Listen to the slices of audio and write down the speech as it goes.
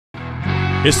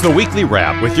It's the Weekly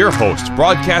Wrap with your host,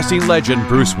 broadcasting legend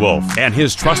Bruce Wolf, and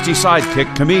his trusty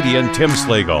sidekick, comedian Tim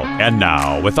Slagle. And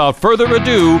now, without further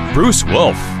ado, Bruce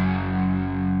Wolf.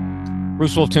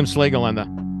 Bruce Wolf, Tim Slagle on the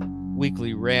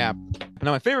Weekly Wrap.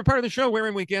 Now, my favorite part of the show,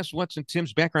 wherein we guess what's in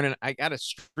Tim's background, and I got a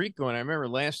streak going. I remember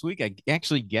last week I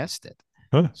actually guessed it.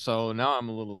 So now I'm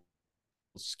a little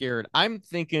scared. I'm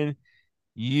thinking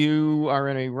you are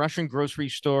in a Russian grocery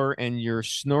store and you're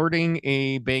snorting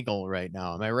a bagel right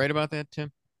now. Am I right about that,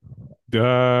 Tim?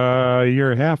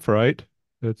 You're half right.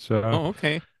 It's Oh,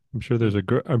 okay. I'm sure there's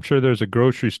a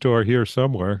grocery store here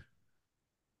somewhere.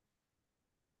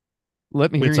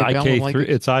 Let me hear It's you bell IK3. like it.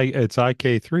 It's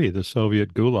IK3, the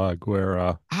Soviet Gulag,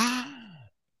 where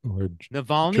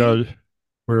Navalny?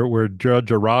 where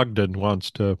Judge Arogden wants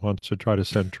to try to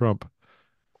send Trump.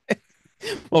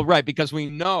 Well, right, because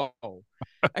we know.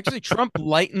 Actually, Trump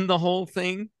lightened the whole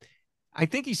thing. I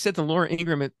think he said to Laura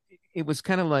Ingraham, it was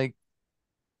kind of like,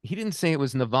 he didn't say it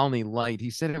was Navalny light. He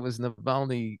said it was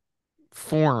Navalny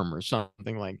form or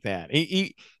something like that.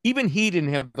 Even he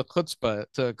didn't have the chutzpah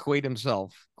to equate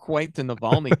himself quite to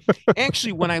Navalny.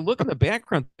 Actually, when I look in the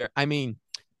background there, I mean,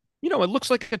 it looks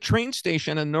like a train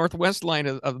station on the northwest line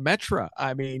of Metra.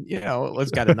 I mean,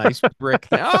 it's got a nice brick.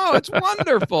 Oh, it's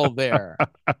wonderful there.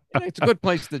 It's a good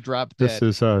place to drop dead.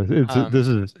 It's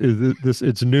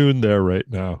noon there right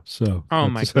now. So oh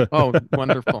my God. Oh,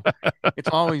 wonderful. It's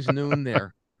always noon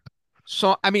there.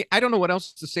 So, I mean, I don't know what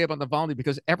else to say about Navalny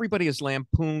because everybody is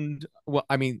lampooned. Well,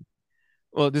 I mean,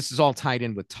 this is all tied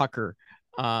in with Tucker.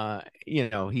 He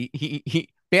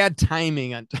bad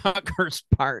timing on Tucker's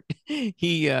part.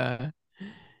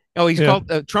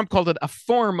 Trump called it a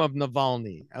form of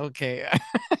Navalny. Okay.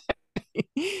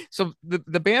 So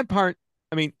the bad part,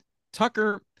 I mean,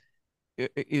 Tucker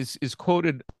is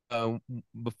quoted, I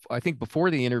think before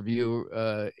the interview,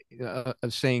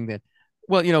 saying that,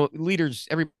 well, leaders,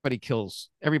 everybody kills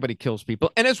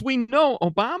people. And as we know,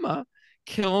 Obama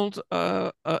killed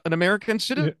an American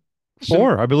citizen.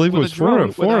 I believe it was four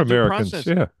Americans.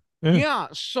 Yeah.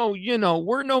 So,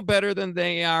 we're no better than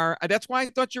they are. That's why I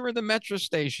thought you were in the metro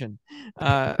station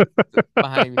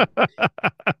behind me.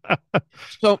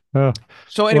 So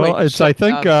anyway, well, I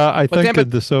think in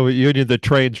the Soviet Union, the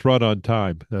trains run on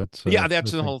time. That's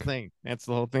the whole thing. That's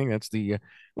the whole thing. That's the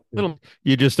little.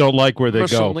 You just don't like where they go.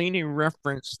 Mussolini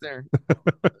reference there.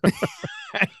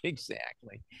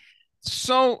 Exactly.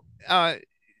 So,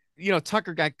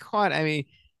 Tucker got caught. I mean,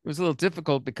 it was a little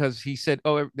difficult because he said,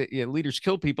 leaders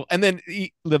kill people. And then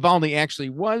Navalny actually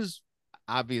was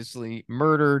obviously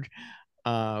murdered.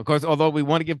 Of course, although we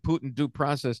want to give Putin due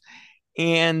process.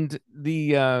 And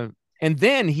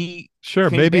then he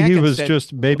maybe he was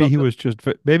just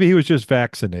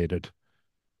vaccinated.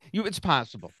 It's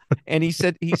possible. And he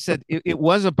said it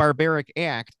was a barbaric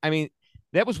act. I mean,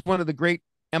 that was one of the great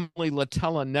Emily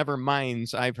Latella never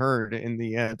minds I've heard in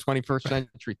the 21st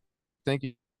century. Thank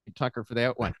you, Tucker, for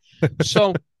that one.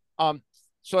 So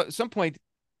at some point,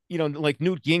 like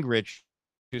Newt Gingrich,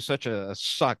 who's such a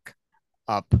suck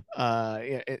up,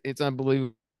 it's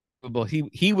unbelievable.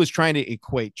 He was trying to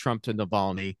equate Trump to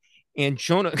Navalny, and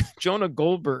Jonah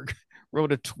Goldberg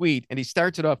wrote a tweet, and he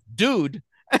starts it off, dude,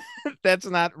 that's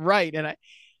not right. And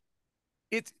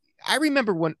I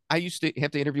remember when I used to have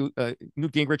to interview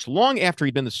Newt Gingrich long after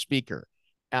he'd been the speaker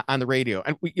on the radio,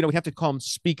 and we have to call him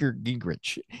Speaker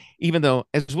Gingrich, even though,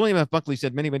 as William F. Buckley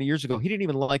said many, many years ago, he didn't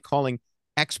even like calling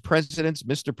ex-presidents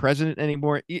Mr. President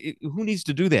anymore. Who needs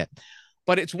to do that?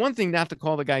 But it's one thing not to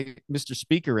call the guy Mr.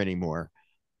 Speaker anymore,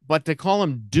 but to call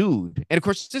him dude. And of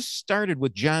course, this started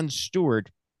with Jon Stewart.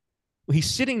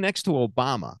 He's sitting next to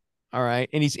Obama, all right,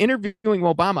 and he's interviewing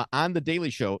Obama on the Daily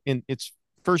Show in its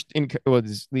first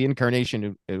the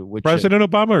incarnation of which President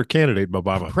Obama or candidate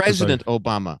Obama? President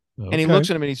Obama. Okay. And he looks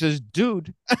at him and he says,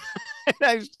 dude. And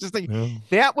I was just thinking,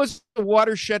 that was the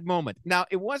watershed moment. Now,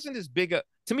 it wasn't as big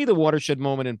to me, the watershed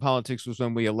moment in politics was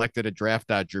when we elected a draft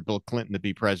dodger, Bill Clinton, to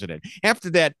be president. After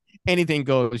that, anything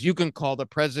goes. You can call the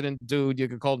president dude. You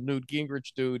can call Newt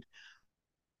Gingrich dude.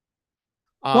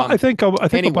 Well, I think anyway,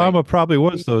 Obama probably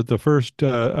was the first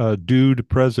dude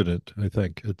president. I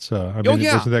think it's.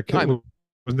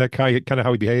 Wasn't that kind of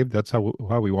how he behaved? That's how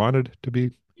we wanted to be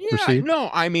perceived.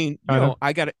 No, I mean,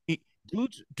 I got it.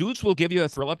 Dudes will give you a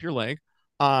thrill up your leg,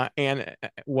 and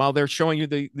while they're showing you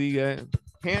the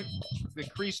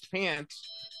creased pants,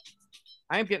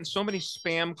 I am getting so many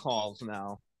spam calls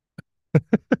now.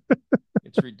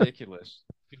 It's ridiculous.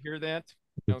 You hear that?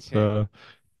 Okay.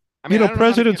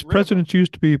 Presidents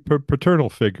used to be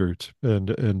paternal figures, and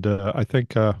I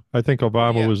think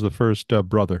Obama was the first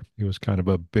brother. He was kind of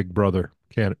a big brother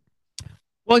candidate.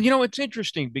 Well, it's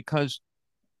interesting because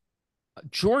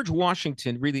George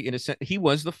Washington, really, in a sense, he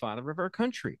was the father of our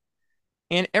country.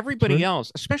 And everybody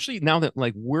else, especially now that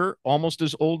like we're almost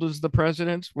as old as the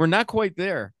presidents, we're not quite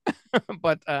there.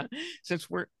 But since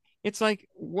it's like,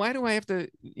 why do I have to,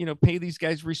 pay these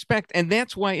guys respect? And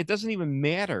that's why it doesn't even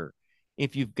matter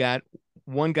if you've got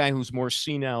one guy who's more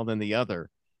senile than the other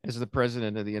as the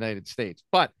president of the United States.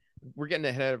 But we're getting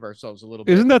ahead of ourselves a little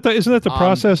bit. Isn't that the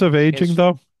process of aging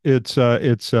though? It's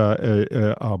once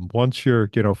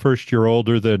you're, first you're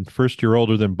older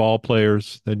than ball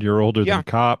players, then you're older than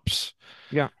cops.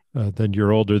 Yeah. Then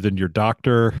you're older than your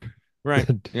doctor. Right.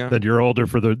 Then you're older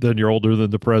then you're older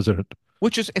than the president.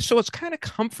 Which is, so it's kind of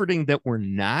comforting that we're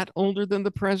not older than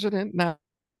the president now.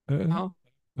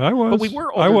 I was. But we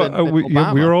were older than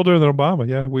Obama. We were older than Obama.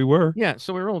 Yeah, we were. Yeah,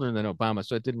 so we were older than Obama,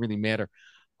 so it didn't really matter.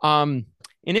 In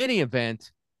any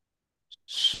event,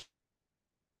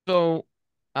 so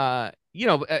when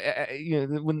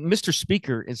Mr.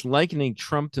 Speaker is likening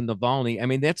Trump to Navalny, I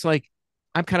mean, that's like,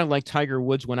 I'm kind of like Tiger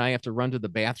Woods when I have to run to the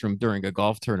bathroom during a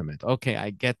golf tournament. Okay, I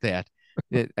get that.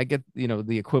 I get,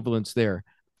 the equivalence there.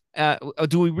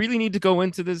 Do we really need to go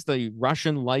into this? The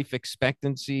Russian life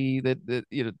expectancy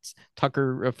that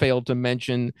Tucker failed to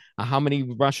mention. How many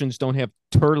Russians don't have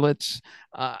turlets?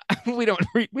 We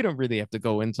don't really have to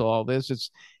go into all this.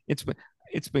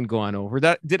 It's been gone over.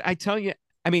 Did I tell you?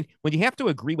 I mean, when you have to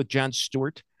agree with Jon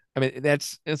Stewart, I mean,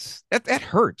 that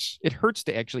hurts. It hurts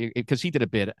to actually, because he did a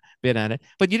bit on it,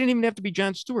 but you didn't even have to be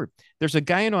Jon Stewart. There's a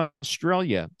guy in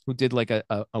Australia who did like a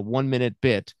 1-minute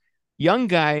bit. Young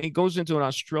guy goes into an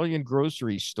Australian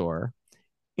grocery store,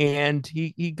 and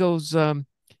he goes, oh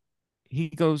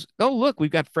look,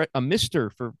 we've got a mister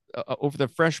for over the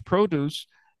fresh produce.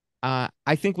 I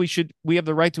think we have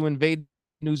the right to invade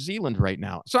New Zealand right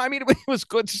now. So I mean, it was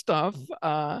good stuff,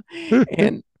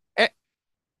 and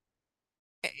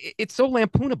it's so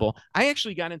lampoonable. I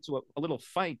actually got into a little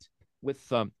fight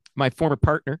with my former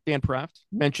partner Dan Proft,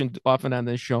 mentioned often on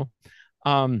this show.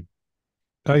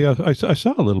 I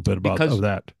saw a little bit of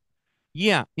that.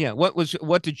 Yeah.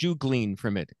 What did you glean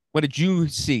from it? What did you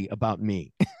see about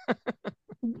me?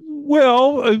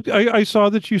 Well, I saw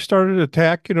that you started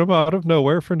attacking him out of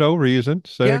nowhere for no reason,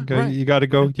 saying you got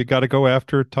to go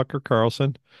after Tucker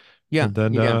Carlson. Yeah, and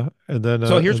then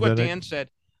so here's what Dan said.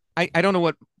 I don't know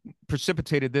what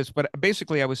precipitated this, but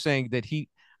basically I was saying that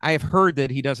I have heard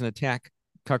that he doesn't attack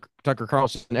Tucker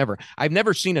Carlson ever. I've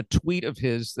never seen a tweet of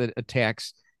his that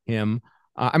attacks him.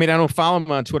 I mean, I don't follow him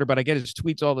on Twitter, but I get his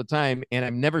tweets all the time, and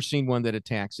I've never seen one that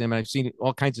attacks him. And I've seen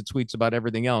all kinds of tweets about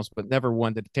everything else, but never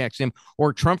one that attacks him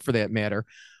or Trump for that matter.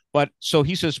 But so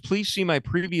he says, please see my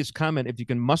previous comment if you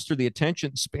can muster the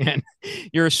attention span.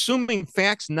 You're assuming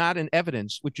facts, not in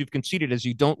evidence, which you've conceded as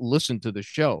you don't listen to the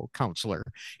show, counselor.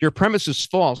 Your premise is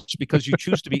false because you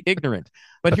choose to be ignorant.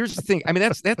 But here's the thing. I mean,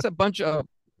 that's a bunch of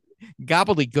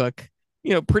gobbledygook,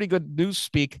 pretty good news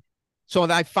speak. So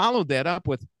I followed that up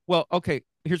with, well, okay,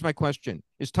 here's my question.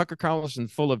 Is Tucker Carlson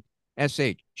full of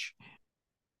SH?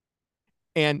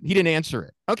 And he didn't answer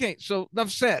it. Okay, so enough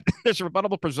said. There's a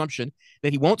rebuttable presumption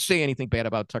that he won't say anything bad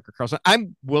about Tucker Carlson.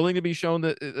 I'm willing to be shown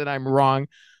that I'm wrong.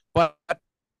 But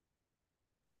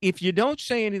if you don't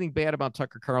say anything bad about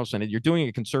Tucker Carlson and you're doing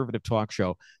a conservative talk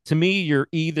show, to me, you're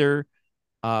either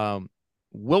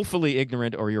willfully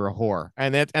ignorant or you're a whore.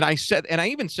 And I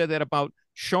even said that about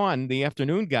Sean, the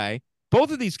afternoon guy.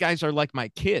 Both of these guys are like my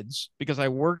kids because I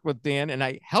worked with Dan and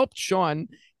I helped Sean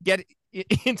get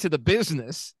into the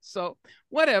business. So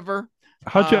whatever.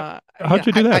 How'd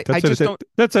you do that?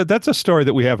 That's a story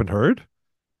that we haven't heard.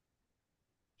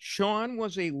 Sean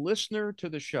was a listener to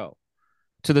the show,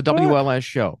 to the WLS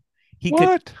show.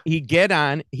 He'd get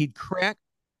on, he'd crack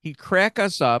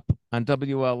us up on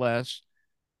WLS.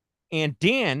 And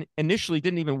Dan initially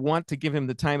didn't even want to give him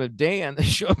the time of day on the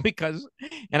show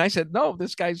and I said, no,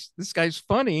 this guy's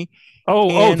funny.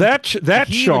 That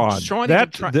Sean.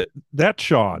 That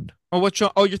Sean. Oh, what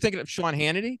Sean? Oh, you're thinking of Sean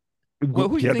Hannity?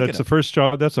 Who yeah, that's the first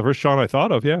Sean. That's the first Sean I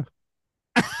thought of. Yeah.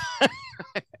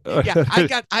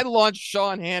 Yeah, I launched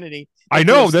Sean Hannity. I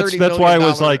know that's why I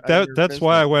was like that. That's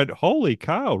why I went, holy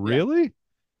cow, really? Yeah.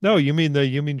 No, you mean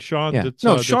Sean? Yeah.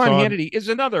 Sean Hannity is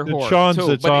another whore. Sean too,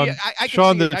 that's on.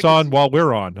 Sean that's on while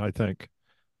we're on. I think.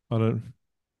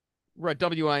 Right,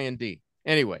 WIND.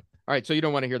 Anyway, all right. So you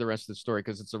don't want to hear the rest of the story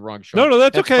because it's the wrong show. No,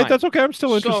 that's okay. Fine. That's okay. I'm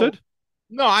still interested.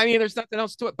 No, I mean, there's nothing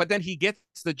else to it. But then he gets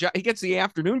the job. He gets the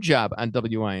afternoon job on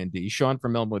WIND. Sean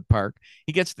from Elmwood Park.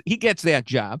 He gets that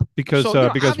job because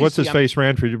what's his face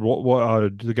ran for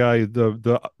the guy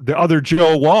the other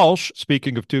Joe Walsh.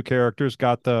 Speaking of two characters,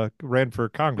 ran for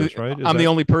Congress, right? I'm the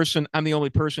only person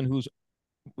who's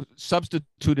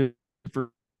substituted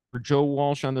for Joe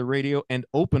Walsh on the radio and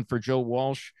opened for Joe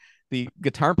Walsh, the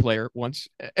guitar player, once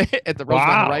at the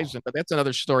Roosevelt Horizon. But that's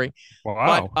another story.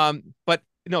 Wow. But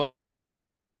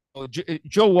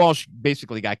Joe Walsh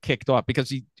basically got kicked off because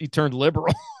he turned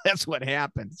liberal. That's what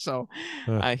happened. So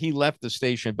he left the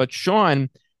station. But Sean,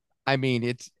 I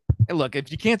mean, look,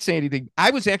 if you can't say anything,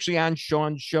 I was actually on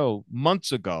Sean's show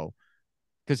months ago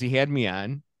because he had me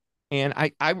on, and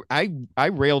I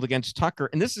railed against Tucker,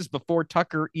 and this is before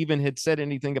Tucker even had said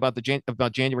anything about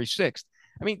about January 6th.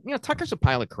 I mean, Tucker's a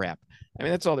pile of crap. I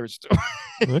mean, that's all there is to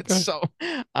it. Okay. So,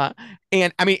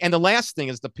 and the last thing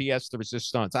is the PS de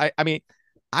resistance. I mean,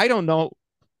 I don't know.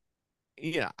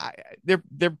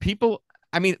 They're people.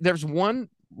 I mean, there's one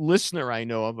listener I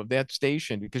know of that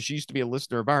station because she used to be a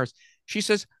listener of ours. She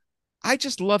says, I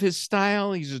just love his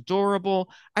style. He's adorable.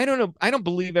 I don't know. I don't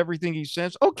believe everything he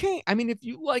says. Okay. I mean, if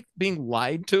you like being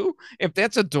lied to, if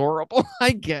that's adorable,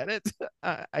 I get it.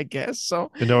 I guess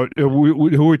so. Who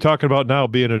are we talking about now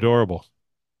being adorable?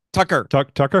 Tucker.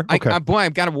 Tucker? Okay.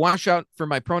 I've got to wash out for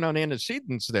my pronoun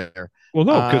antecedents there. Well,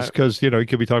 no, because he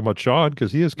could be talking about Sean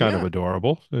because he is kind of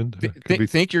adorable, and could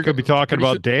be talking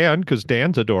about Dan because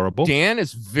Dan's adorable. Dan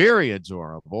is very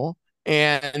adorable,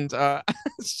 and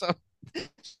so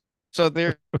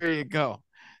there you go.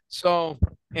 So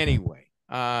anyway,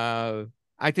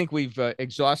 I think we've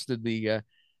exhausted the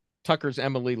Tucker's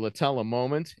Emily Latella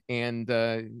moment, and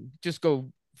just go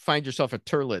find yourself a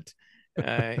turlet.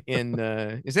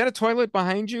 Is that a toilet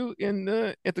behind you at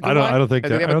the? I don't think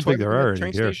there are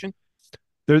train here. Station.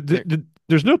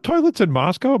 There's no toilets in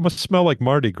Moscow. It must smell like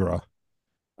Mardi Gras.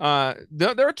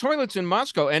 There are toilets in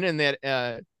Moscow and in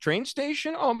that train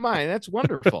station. Oh my, that's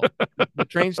wonderful. The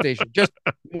train station, just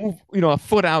move, a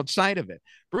foot outside of it.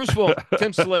 Bruce Wolf,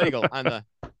 Tim Slagle on the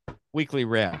Weekly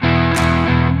Wrap.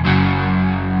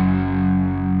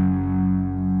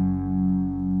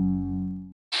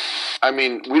 I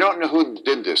mean, we don't know who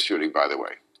did this shooting, by the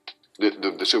way,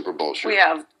 the Super Bowl shooting. We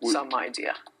have some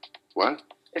idea. What?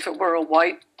 If it were a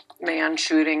white man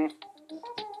shooting,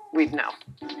 we'd know.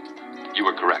 You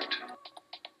were correct.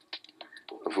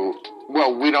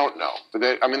 Well, we don't know. But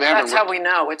that's how we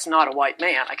know it's not a white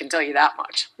man. I can tell you that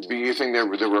much. Do you think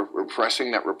they were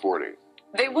repressing that reporting?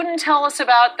 They wouldn't tell us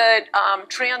about the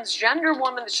transgender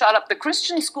woman that shot up the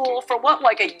Christian school for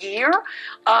like a year?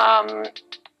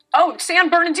 San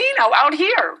Bernardino out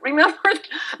here. Remember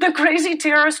the crazy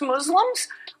terrorist Muslims?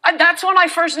 That's when I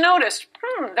first noticed,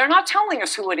 they're not telling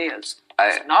us who it is.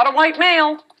 It's not a white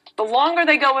male. The longer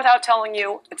they go without telling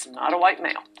you, it's not a white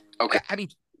male. Okay. I mean,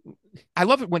 I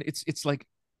love it when it's like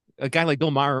a guy like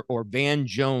Bill Maher or Van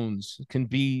Jones can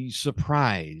be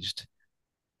surprised.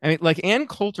 I mean, like Ann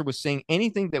Coulter was saying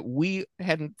anything that we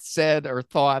hadn't said or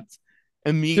thought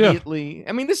immediately. Yeah.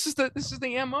 I mean, this is the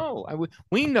MO.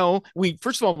 We know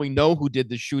who did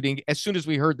the shooting as soon as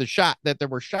we heard that there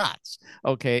were shots.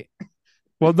 Okay.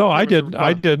 Well, no, I didn't.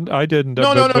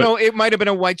 No. It might have been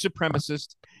a white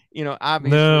supremacist.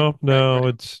 Obviously. No. Right.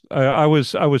 It's I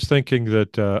was thinking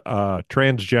that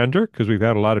transgender, because we've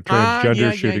had a lot of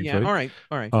transgender shootings. Yeah. Right?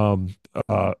 All right.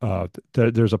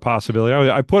 There's a possibility.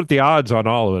 I put the odds on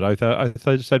all of it. I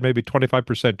said maybe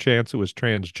 25% chance it was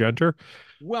transgender.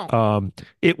 Well,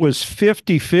 it was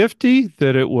 50-50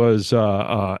 that it was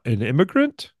an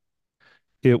immigrant.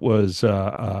 It was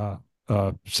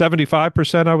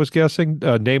 75%, I was guessing,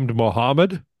 named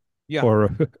Mohammed. Yeah.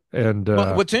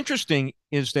 What's interesting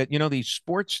is that, these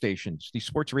sports stations, these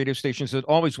sports radio stations that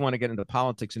always want to get into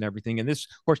politics and everything. And this,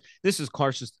 of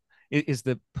course, is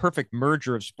the perfect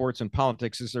merger of sports and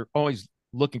politics, is they're always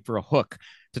looking for a hook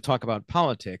to talk about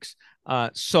politics.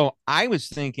 So I was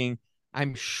thinking,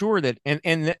 I'm sure that,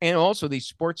 and also these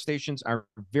sports stations are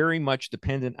very much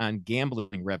dependent on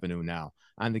gambling revenue now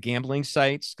on the gambling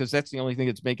sites, because that's the only thing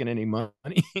that's making any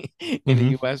money in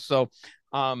the U.S.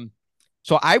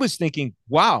 So I was thinking,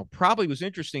 wow, probably was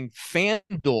interesting.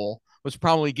 FanDuel was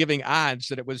probably giving odds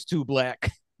that it was two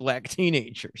black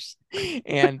teenagers,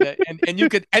 and you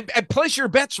could and place your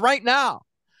bets right now.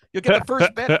 You'll get the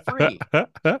first bet free.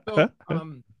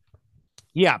 So,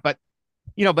 yeah, but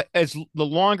as the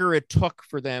longer it took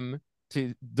for them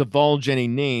to divulge any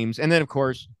names, and then of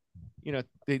course, they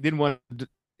didn't want to,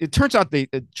 it turns out they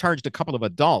charged a couple of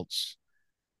adults,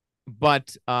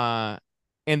 but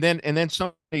and then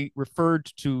somebody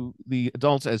referred to the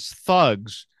adults as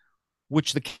thugs,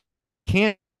 which the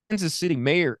Kansas City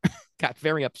mayor got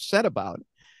very upset about,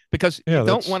 because you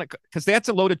don't want to, because that's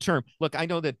a loaded term. Look, I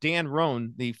know that Dan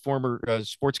Roan, the former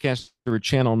sportscaster at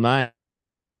Channel 9,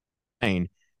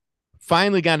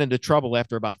 finally got into trouble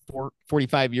after about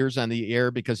 45 years on the air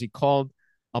because he called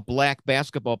a black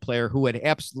basketball player who had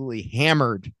absolutely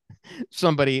hammered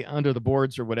somebody under the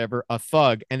boards or whatever, a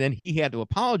thug. And then he had to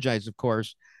apologize, of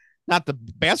course, not the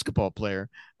basketball player.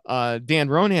 Dan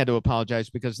Roan had to apologize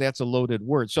because that's a loaded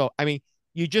word. So, I mean,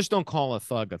 you just don't call a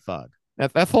thug a thug.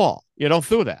 That's all. You don't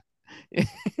do that.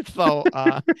 so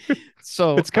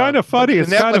it's kind of funny.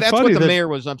 It's kind of funny. That's what the mayor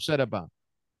was upset about.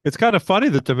 It's kind of funny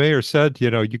that the mayor said,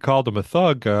 you called him a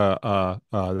thug.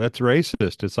 That's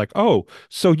racist. It's like, oh,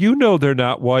 so they're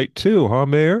not white too, huh,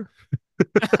 Mayor?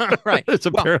 Right. It's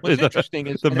apparently what's interesting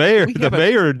is the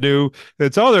mayor knew.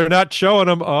 They're not showing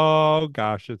them. Oh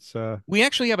gosh, it's. We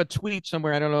actually have a tweet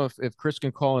somewhere. I don't know if Chris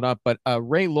can call it up, but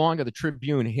Ray Long of the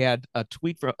Tribune had a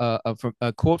tweet from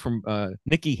a quote from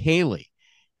Nikki Haley,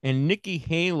 and Nikki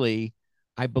Haley,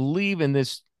 I believe in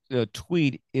this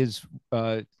tweet is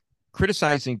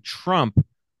criticizing Trump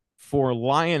for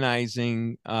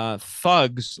lionizing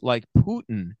thugs like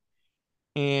Putin.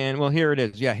 And well, here it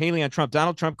is. Yeah, Haley on Trump.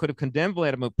 Donald Trump could have condemned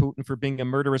Vladimir Putin for being a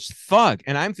murderous thug.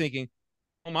 And I'm thinking,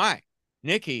 oh my,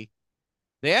 Nikki,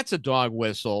 that's a dog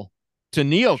whistle to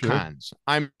neocons. Sure.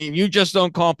 I mean, you just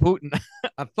don't call Putin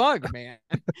a thug, man.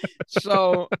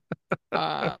 So,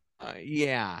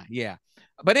 yeah.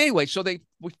 But anyway, so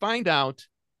we find out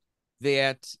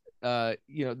that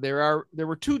there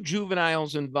were 2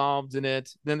 juveniles involved in it.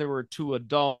 Then there were 2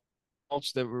 adults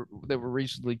that were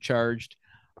recently charged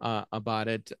about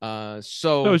it.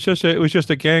 So no, it was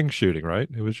just a gang shooting, right?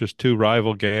 It was just 2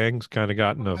 rival gangs kind of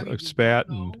got in a spat,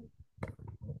 and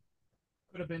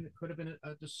could have been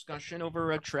a discussion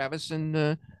over Travis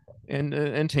and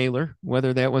Taylor,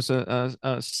 whether that was a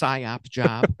psyop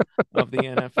job of the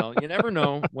NFL. You never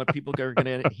know what people are going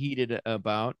to get heated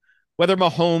about. Whether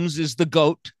Mahomes is the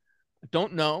GOAT,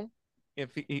 don't know if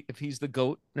he's the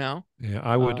GOAT now. Yeah,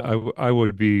 I would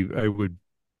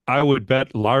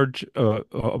bet large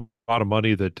amount of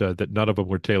money that none of them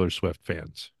were Taylor Swift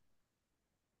fans.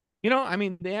 I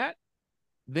mean, that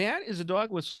is a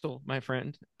dog whistle, my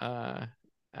friend. I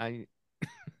mean,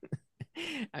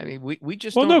 we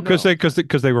just don't know.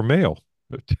 because they were male.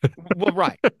 Well,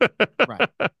 right.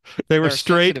 They were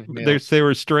straight. They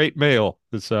were straight male.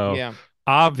 So yeah.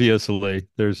 Obviously,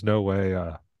 there's no way.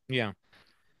 Yeah.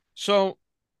 So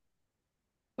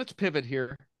let's pivot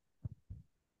here.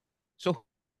 So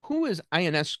who is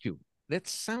Ionescu? That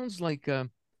sounds like a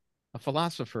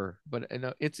philosopher, but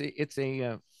it's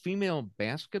a female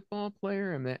basketball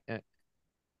player. And that.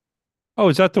 Oh,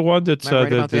 is that the one that's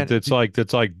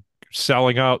that's like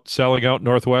selling out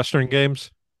Northwestern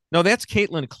games? No, that's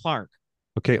Caitlin Clark.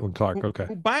 Oh, Caitlin Clark. Okay.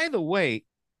 Who, by the way,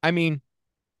 I mean,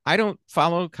 I don't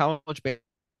follow college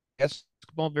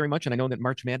basketball very much, and I know that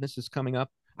March Madness is coming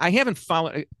up. I haven't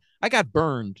followed. I got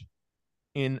burned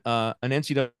in an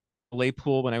NCAA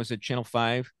pool when I was at Channel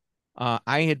 5.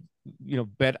 I had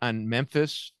bet on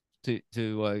Memphis to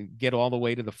get all the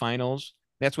way to the finals.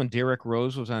 That's when Derrick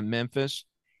Rose was on Memphis,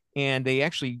 and they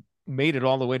actually made it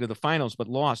all the way to the finals, but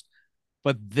lost.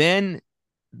 But then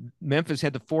Memphis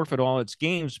had to forfeit all its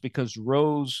games because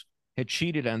Rose had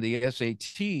cheated on the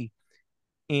SAT,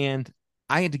 and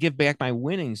I had to give back my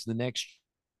winnings the next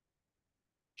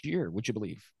year. Would you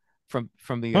believe? From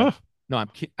the no, I'm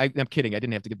kidding. I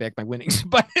didn't have to give back my winnings,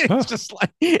 but it's just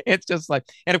like,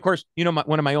 and of course,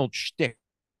 one of my old shticks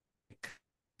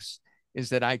is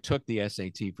that I took the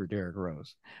SAT for Derrick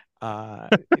Rose, and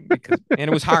it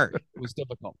was hard. It was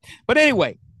difficult. But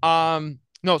anyway,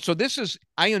 no. So this is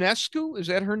Ionescu. Is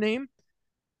that her name?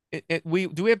 We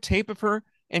have tape of her,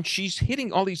 and she's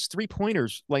hitting all these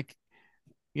 3-pointers like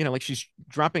she's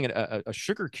dropping a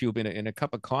sugar cube in a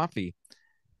cup of coffee.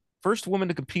 First woman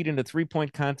to compete in a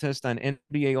 3-point contest on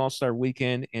NBA All-Star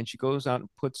Weekend, and she goes out and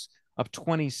puts up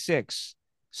 26.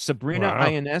 Sabrina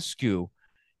Ionescu.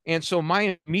 And so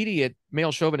my immediate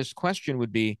male chauvinist question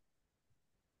would be,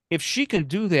 if she can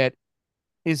do that,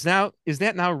 is that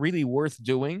now really worth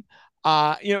doing?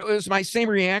 It was my same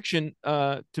reaction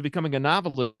to becoming a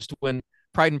novelist when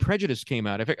Pride and Prejudice came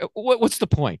out. What's the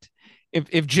point?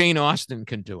 If Jane Austen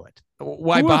can do it,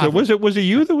 why bother? Was it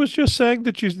you that was just saying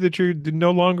that you're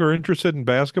no longer interested in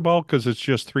basketball because it's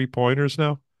just 3-pointers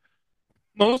now?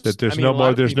 There's no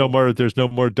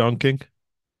more dunking.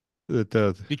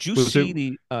 Did you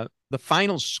see the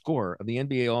final score of the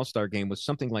NBA All-Star game was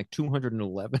something like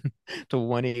 211 to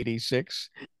 186?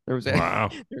 There's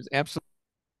absolutely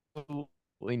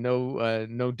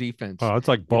no defense. Oh, it's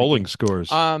like bowling scores.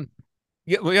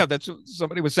 Yeah, that's what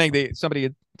somebody was saying. Somebody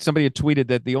had tweeted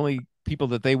that the only people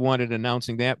that they wanted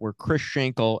announcing that were Chris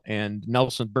Schenkel and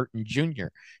Nelson Burton Jr.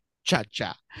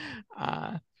 Cha-cha.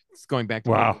 It's going back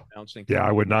to announcing. Yeah,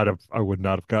 I would not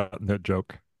have gotten that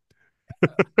joke.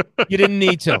 You didn't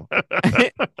need to.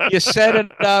 You set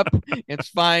it up. It's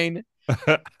fine.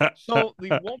 So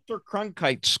the Walter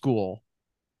Cronkite School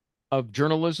of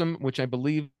Journalism, which I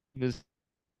believe is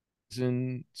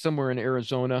in somewhere in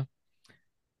Arizona.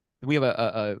 We have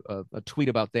a tweet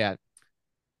about that.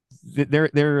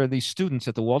 There are these students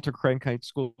at the Walter Cronkite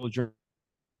School of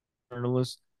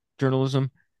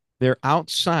Journalism. They're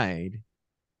outside,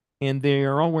 and they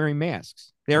are all wearing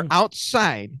masks. They're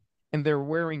outside, and they're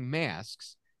wearing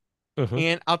masks.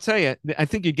 And I'll tell you, I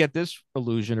think you get this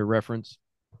allusion or reference.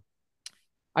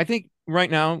 I think right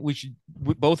now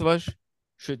both of us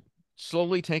should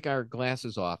slowly take our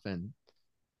glasses off and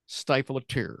stifle a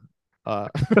tear, a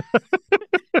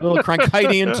little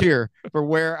Cronkitean tear for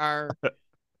where our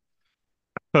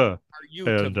youth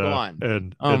have gone.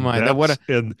 And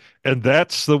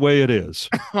that's the way it is.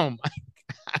 Oh my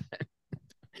God!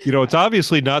 It's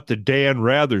obviously not the Dan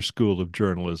Rather School of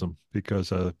Journalism because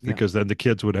then the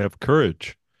kids would have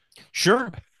courage.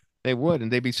 Sure, they would,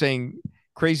 and they'd be saying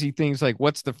crazy things like,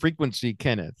 "What's the frequency,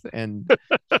 Kenneth?" and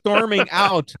storming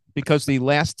out because the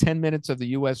last 10 minutes of the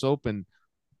U.S. Open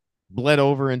bled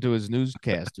over into his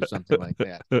newscast or something like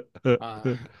that.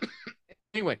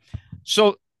 Anyway,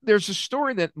 so there's a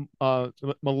story that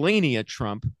Melania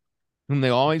Trump, whom they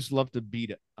always love to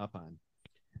beat up on.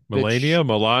 Melania?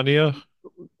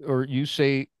 Or you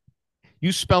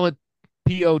spell it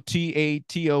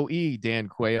Potato, Dan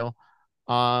Quayle.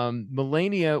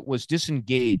 Melania was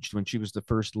disengaged when she was the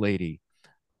first lady.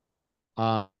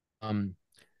 And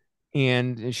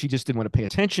she just didn't want to pay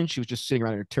attention. She was just sitting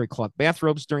around in her terry cloth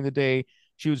bathrobes during the day.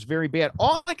 She was very bad.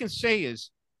 All I can say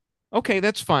is, okay,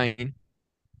 that's fine.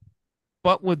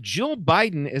 But with Jill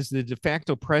Biden as the de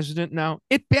facto president now,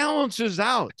 it balances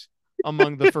out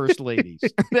among the first ladies.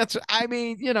 So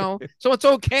it's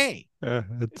okay.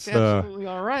 It's absolutely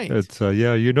all right.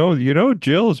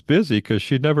 Jill's busy because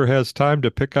she never has time to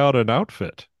pick out an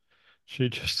outfit. She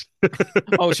just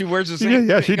she wears the same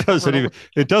thing. She doesn't even.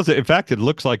 It doesn't. In fact, it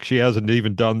looks like she hasn't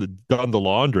even done the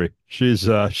laundry. She's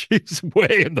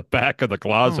way in the back of the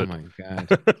closet. Oh my God!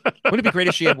 Wouldn't it be great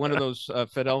if she had one of those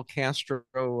Fidel Castro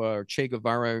or Che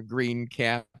Guevara green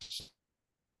caps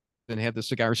and had the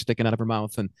cigar sticking out of her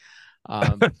mouth, and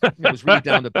it was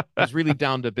really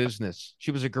down to business.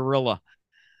 She was a guerrilla.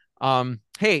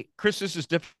 Hey, Chris, this is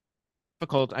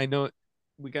difficult. I know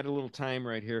we got a little time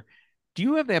right here. Do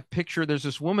you have that picture? There's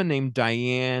this woman named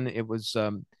Diane. It was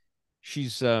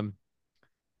she's in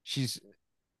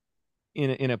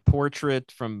a portrait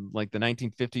from like the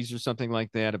 1950s or something like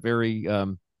that, a very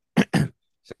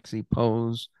sexy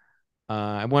pose.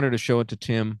 I wanted to show it to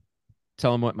Tim,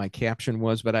 tell him what my caption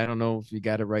was, but I don't know if you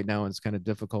got it right now, and it's kind of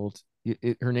difficult.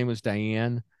 Her name was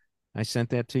Diane. I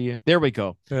sent that to you. There we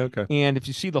go. Okay. And if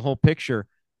you see the whole picture,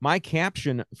 my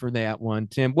caption for that one,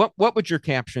 Tim, what would your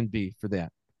caption be for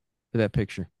that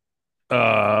picture? Do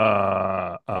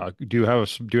you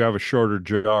have a shorter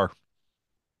jar?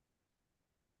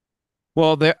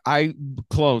 Well,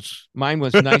 close. Mine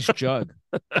was nice jug.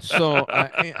 So, all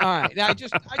right. I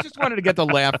just wanted to get the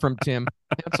laugh from Tim.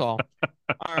 That's all.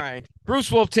 All right.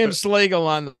 Bruce Wolf, Tim Slagle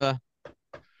on the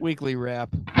weekly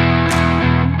wrap.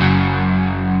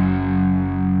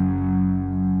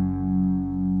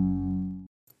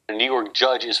 A New York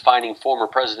judge is fining former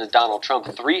President Donald Trump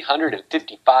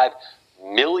 $355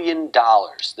 million.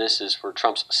 This is for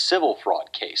Trump's civil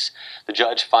fraud case. The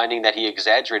judge finding that he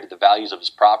exaggerated the values of his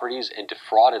properties and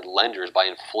defrauded lenders by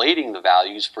inflating the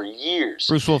values for years.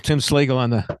 Bruce Wolf, Tim Slagle on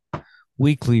the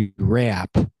weekly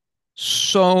wrap.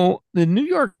 So the New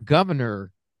York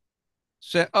governor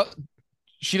said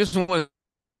she doesn't want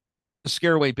to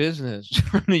scare away business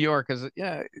from New York because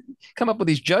come up with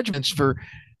these judgments for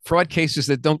fraud cases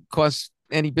that don't cost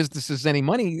any businesses any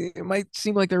money. It might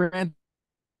seem like they're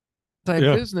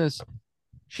anti-business. Yeah.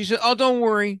 She said, "Oh, don't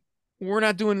worry, we're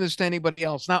not doing this to anybody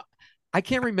else." Now, I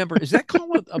can't remember. Is that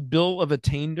called a bill of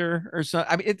attainder or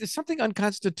something? I mean, it's something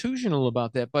unconstitutional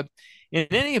about that. But in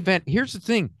any event, here's the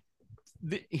thing: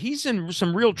 he's in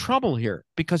some real trouble here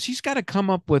because he's got to come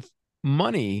up with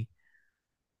money,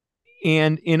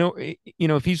 and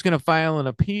if he's going to file an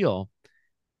appeal.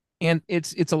 And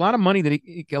it's a lot of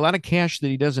money a lot of cash that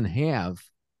he doesn't have.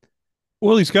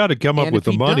 Well, he's got to come up with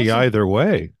the money either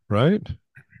way, right?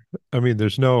 I mean,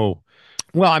 there's no.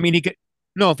 Well, I mean,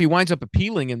 if he winds up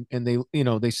appealing and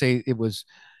they say it was,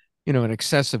 an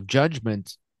excessive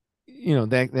judgment,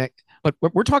 but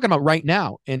we're talking about right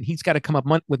now, and he's got to come up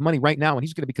with money right now, and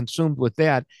he's going to be consumed with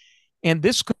that. And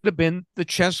this could have been the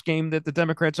chess game that the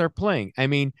Democrats are playing. I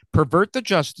mean, pervert the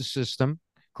justice system.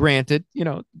 Granted,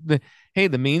 hey,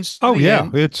 the means to Oh the yeah,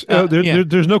 end. it's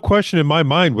there's no question in my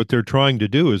mind what they're trying to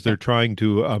do is they're trying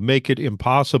to make it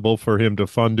impossible for him to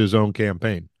fund his own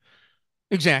campaign.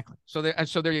 Exactly. So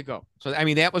there you go. So I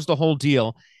mean, that was the whole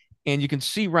deal, and you can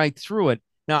see right through it.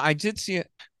 Now, I did see it,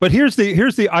 but here's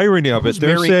the irony of it.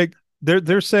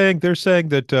 They're saying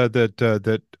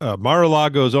that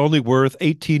Mar-a-Lago is only worth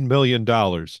 $18 million,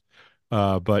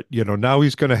 but now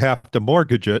he's going to have to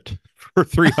mortgage it for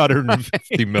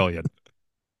 $350 million.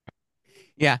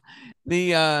 Yeah,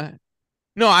 no,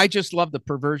 I just love the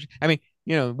perversion. I mean,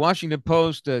 Washington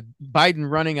Post, Biden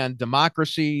running on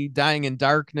democracy, dying in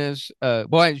darkness.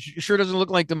 Boy, it sure doesn't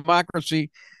look like democracy.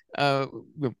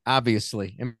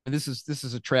 Obviously, and this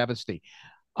is a travesty.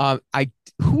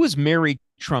 Who is Mary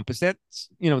Trump? Is that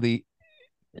the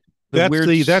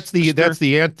weird that's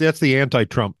the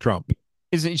anti-Trump Trump.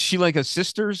 Isn't she like a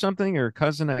sister or something, or a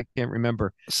cousin? I can't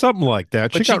remember. Something like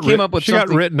that. But she came up with got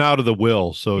written out of the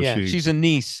will. So yeah, she's a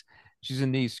niece. She's a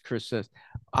niece, Chris says.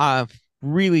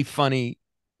 Really funny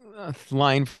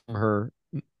line from her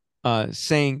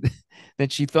saying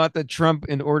that she thought that Trump,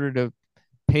 in order to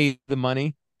pay the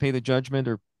money, pay the judgment,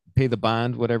 or pay the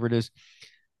bond, whatever it is,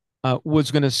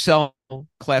 was going to sell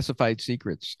classified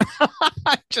secrets.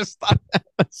 I just thought that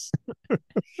was,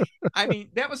 I mean,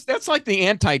 that's like the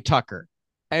anti-Tucker.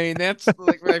 I mean, that's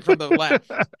like right from the left.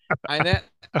 That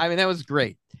was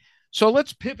great. So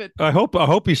let's pivot. I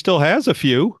hope he still has a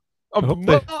few. You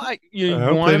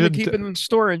want him to keep it in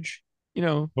storage.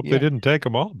 Hope they didn't take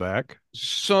them all back.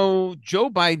 So Joe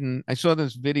Biden, I saw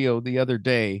this video the other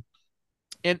day,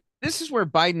 and this is where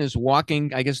Biden is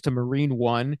walking, I guess, to Marine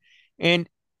One, and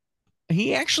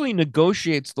he actually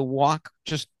negotiates the walk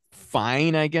just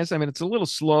fine, I guess. I mean, it's a little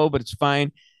slow, but it's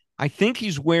fine. I think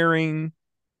he's wearing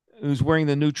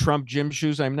the new Trump gym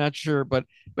shoes. I'm not sure, but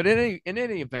in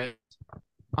any event,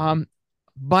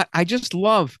 but I just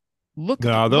love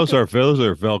those are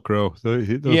Velcro. Those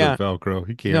are Velcro.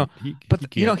 He can't.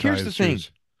 Here's the thing: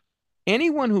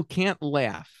 anyone who can't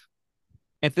laugh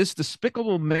at this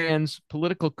despicable man's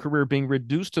political career being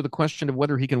reduced to the question of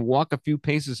whether he can walk a few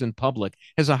paces in public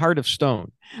has a heart of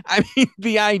stone. I mean,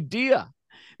 the idea.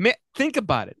 Man, think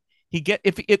about it. To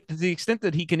the extent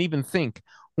that he can even think,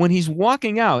 when he's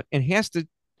walking out and has to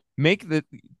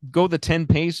go the 10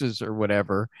 paces or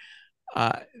whatever,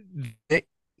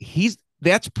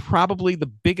 that's probably the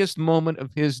biggest moment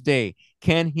of his day.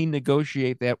 Can he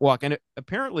negotiate that walk? And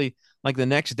apparently, like the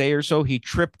next day or so, he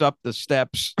tripped up the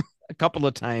steps a couple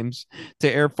of times to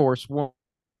Air Force One.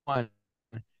 But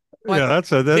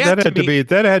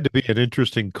that had to be an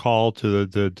interesting call to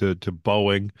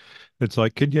Boeing. It's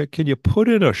like, can you put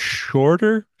in a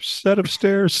shorter set of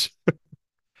stairs?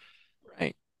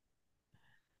 Right.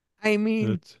 I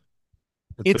mean,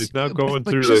 it's now going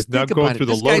through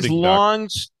the loading dock.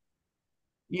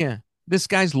 This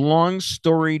guy's long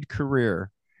storied career.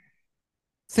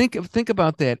 Think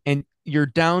about that, and you're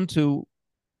down to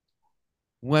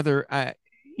whether I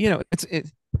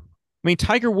mean,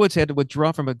 Tiger Woods had to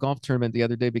withdraw from a golf tournament the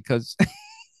other day because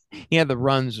he had the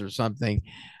runs or something,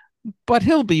 but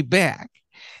he'll be back.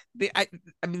 The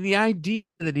idea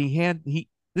that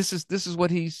this is what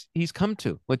he's come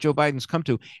to, what Joe Biden's come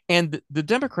to, and the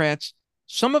Democrats,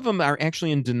 some of them are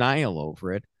actually in denial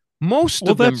over it. Most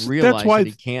of them realize that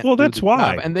he can't. Well, that's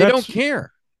why, and they don't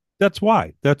care. That's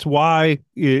why.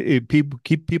 People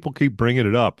keep bringing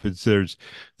it up. There's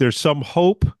some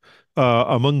hope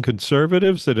among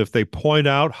conservatives that if they point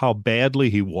out how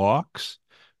badly he walks,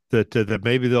 that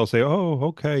maybe they'll say, "Oh,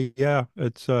 okay, yeah,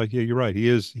 it's you're right. He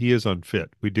is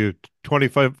unfit." We do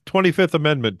 25th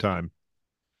Amendment time.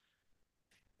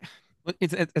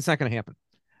 It's not going to happen.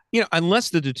 Unless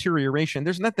the deterioration.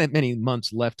 There's not that many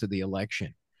months left to the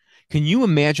election. Can you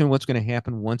imagine what's going to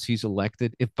happen once he's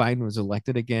elected? If Biden was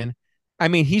elected again, I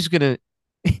mean, he's going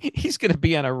to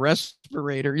be on a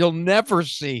respirator. You'll never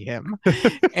see him.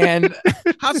 And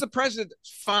how's the president?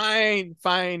 Fine.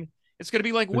 It's going to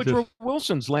be like Woodrow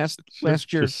Wilson's last year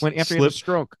after he had a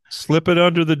stroke. Slip it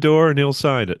under the door and he'll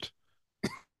sign it.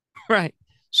 Right.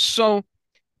 So,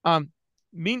 well,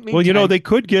 they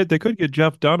could get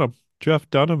Jeff Dunham. Jeff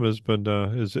Dunham has been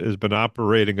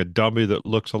operating a dummy that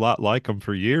looks a lot like him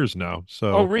for years now.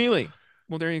 So, oh, really?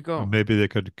 Well, there you go. Maybe they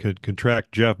could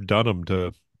contract Jeff Dunham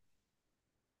to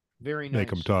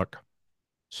make him talk.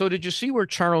 So, did you see where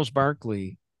Charles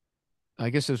Barkley? I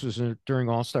guess this was during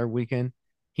All-Star Weekend.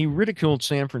 He ridiculed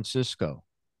San Francisco.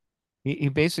 He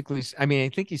basically, I mean, I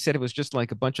think he said it was just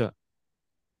like a bunch of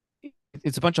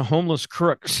homeless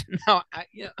crooks. Now,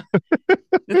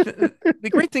 the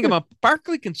great thing about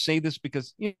Barkley can say this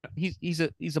because he's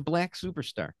a black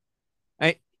superstar,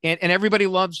 right? And everybody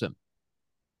loves him.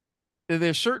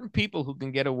 there's certain people who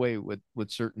can get away with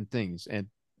certain things, and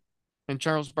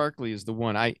Charles Barkley is the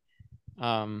one.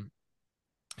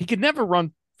 He could never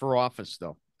run for office,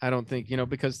 though. I don't think,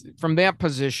 because from that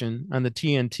position on the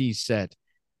TNT set,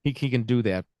 he can do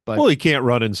that. But well, he can't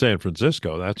run in San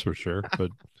Francisco, that's for sure. But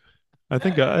I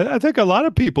think a lot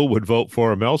of people would vote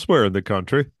for him elsewhere in the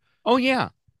country. Oh yeah,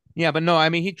 but no, I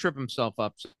mean he'd trip himself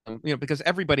up, because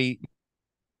everybody,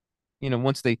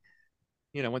 once they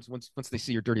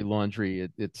see your dirty laundry,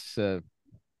 it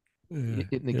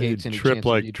negates any trip chance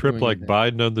like anything.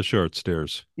 Biden on the short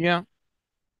stairs. Yeah.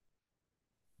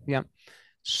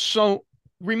 So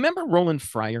remember Roland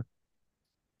Fryer?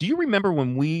 Do you remember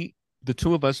when the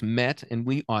two of us met and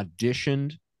we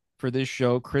auditioned for this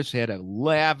show? Chris had a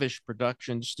lavish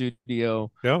production studio.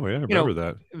 Oh, yeah, I remember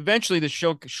that. Eventually the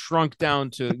show shrunk down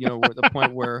to, the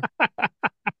point where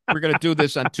we're going to do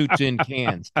this on 2 tin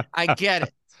cans. I get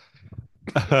it.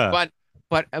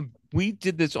 But we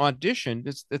did this audition.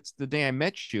 It's the day I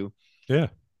met you. Yeah.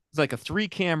 It's like a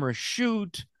 3-camera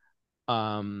shoot.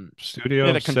 Studio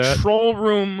at a set. Control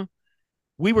room.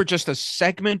 We were just a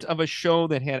segment of a show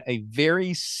that had a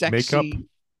very sexy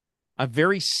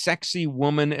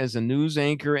woman as a news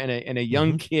anchor and a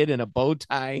young kid in a bow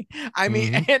tie. I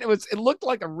mean, and it looked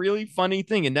like a really funny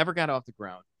thing. It never got off the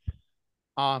ground.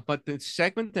 But the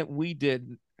segment that we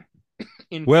did.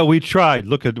 We tried.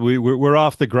 Look we're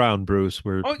off the ground, Bruce.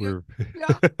 No.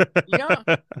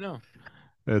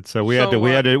 It's we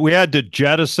had to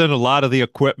jettison a lot of the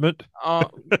equipment.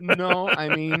 No,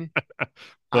 I mean,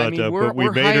 but we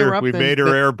made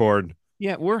her airborne.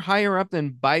 Yeah, we're higher up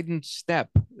than Biden's step.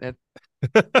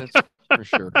 That's for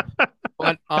sure.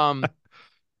 But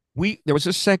there was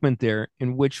a segment there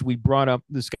in which we brought up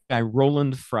this guy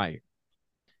Roland Fryer,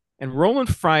 and Roland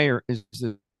Fryer is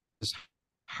this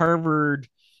Harvard.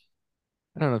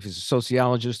 I don't know if he's a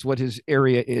sociologist, what his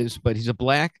area is, but he's a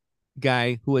black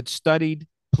guy who had studied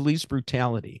police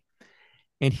brutality,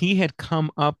 and he had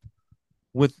come up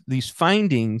with these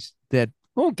findings that,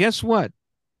 guess what?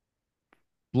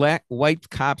 White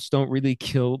cops don't really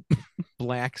kill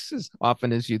blacks as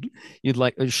often as you'd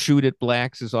like, or shoot at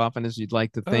blacks as often as you'd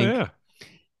like to think. Oh, yeah.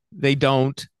 They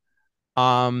don't.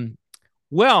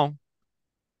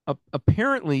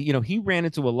 Apparently, he ran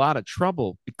into a lot of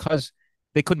trouble because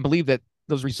they couldn't believe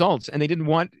those results, and they didn't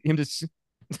want him to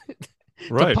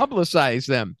publicize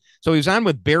them. So he was on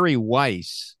with Barry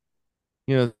Weiss,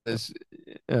 this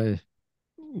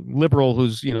liberal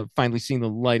who's finally seen the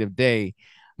light of day.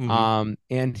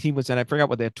 And he was, and I forgot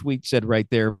what that tweet said right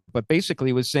there, but basically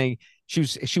he was saying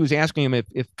she was asking him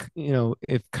if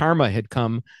karma had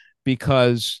come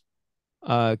because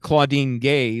Claudine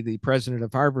Gay, the president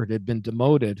of Harvard, had been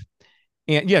demoted.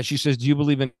 And yeah, she says, "Do you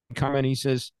believe in karma?" And he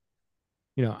says,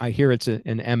 "I hear it's an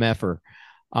MFer."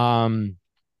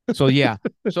 So yeah,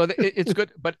 so it's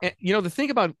good. But the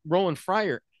thing about Roland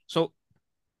Fryer, so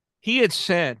he had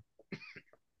said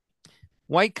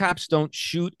white cops don't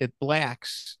shoot at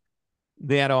blacks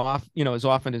that as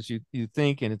often as you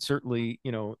think, and it's certainly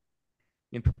in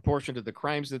proportion to the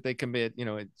crimes that they commit,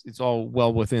 it's all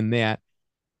well within that.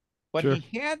 But sure.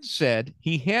 he had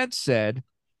said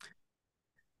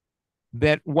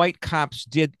that white cops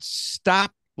did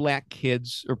stop black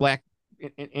kids or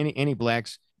any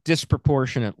blacks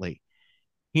disproportionately.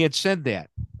 He had said that.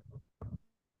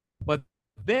 But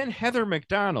then Heather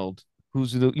McDonald,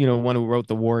 who's the one who wrote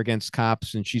The War Against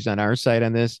Cops, and she's on our side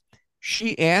on this,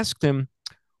 she asked him,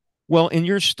 well, in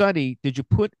your study, did you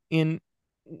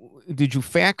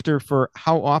factor for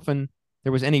how often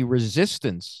there was any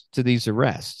resistance to these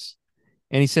arrests?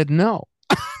 And he said no.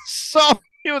 So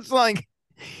it was like,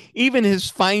 even his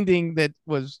finding that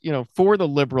was, for the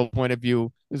liberal point of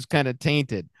view is kind of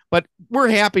tainted. But we're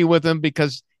happy with him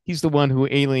because he's the one who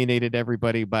alienated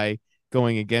everybody by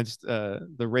going against the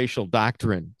racial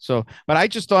doctrine. So, but I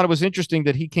just thought it was interesting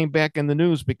that he came back in the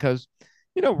news because,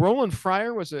 Roland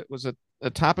Fryer was a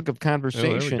topic of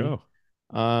conversation. Oh,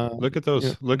 there we go. Look at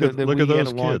those. Look at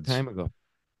those a long kids. Time ago.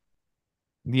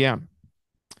 Yeah.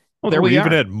 Oh, there we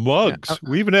even had mugs. Yeah.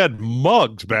 We even had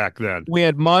mugs back then. We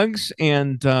had mugs,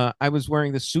 and I was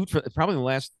wearing the suit for probably the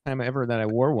last time ever that I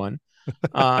wore one.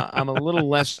 I'm a little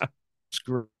less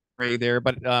gray there,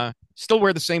 but still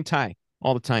wear the same tie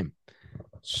all the time.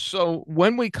 So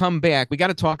when we come back, we got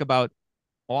to talk about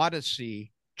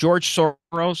Odyssey. George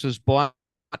Soros has bought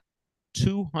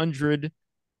 200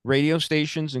 radio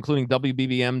stations, including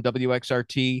WBBM,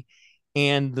 WXRT,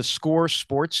 and the Score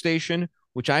sports station,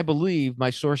 which I believe my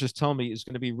sources tell me is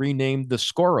going to be renamed the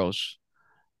Scoros.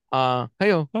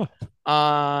 Hey-o.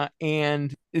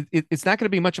 And it's not going to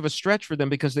be much of a stretch for them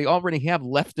because they already have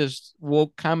leftist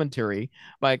woke commentary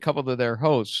by a couple of their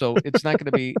hosts. So it's not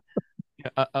going to be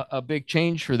a big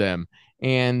change for them,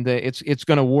 and it's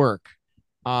going to work.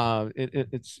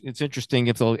 It's interesting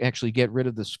if they'll actually get rid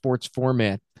of the sports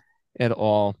format at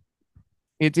all.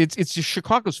 It's just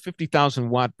Chicago's 50,000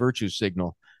 watt virtue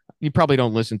signal. You probably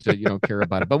don't listen to it. You don't care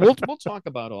about it, but we'll talk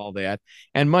about all that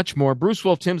and much more. Bruce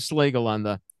Wolf, Tim Slagle on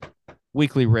the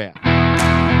Weekly Wrap.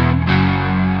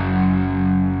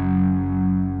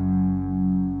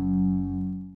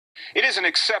 It is an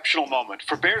exceptional moment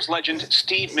for Bears legend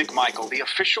Steve McMichael. The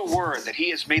official word that he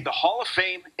has made the Hall of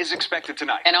Fame is expected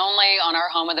tonight. And only on our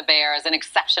home of the Bears, an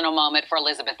exceptional moment for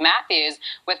Elizabeth Matthews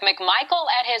with McMichael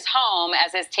at his home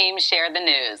as his team shared the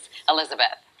news.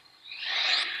 Elizabeth.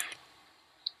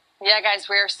 Yeah, guys,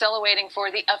 we're still awaiting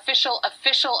for the official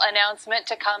announcement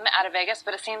to come out of Vegas,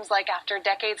 but it seems like after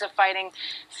decades of fighting,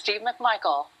 Steve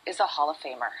McMichael is a Hall of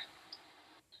Famer.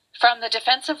 From the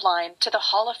defensive line to the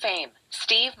Hall of Fame,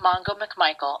 Steve Mongo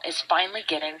McMichael is finally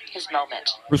getting his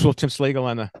moment. Bruce Wolf, Tim Slagle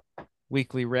on the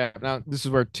Weekly Wrap. Now, this is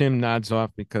where Tim nods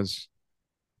off because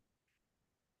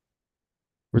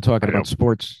we're talking about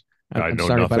sports. I'm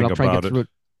sorry, but I'll try to get through it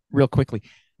real quickly.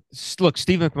 Look,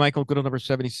 Steve McMichael, good old number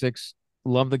 76.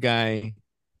 Love the guy.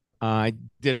 I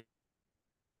did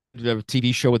a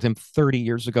TV show with him 30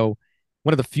 years ago.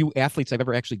 One of the few athletes I've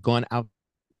ever actually gone out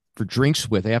for drinks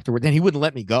with afterward. Then he wouldn't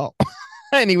let me go.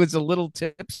 And he was a little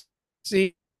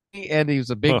tipsy and he was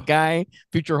a big guy,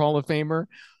 future Hall of Famer.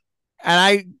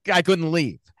 And I couldn't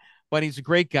leave. But he's a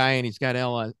great guy and he's got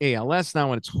ALS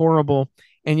now and it's horrible.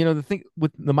 And you know, the thing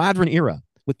with the modern era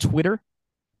with Twitter,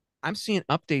 I'm seeing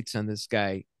updates on this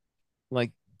guy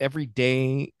like every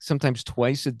day, sometimes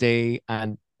twice a day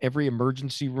on every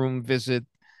emergency room visit,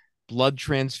 blood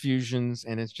transfusions,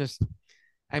 and it's just,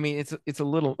 I mean, it's a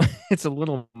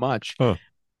little much.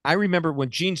 I remember when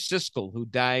Gene Siskel, who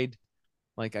died,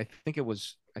 like I think it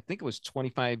was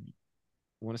 25. I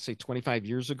want to say 25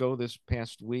 years ago. This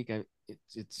past week,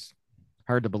 it's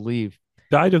hard to believe.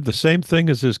 Died of the same thing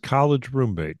as his college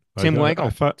roommate, Tim Weigel.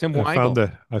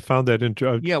 I found that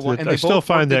interesting. Yeah, well, and I still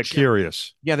find that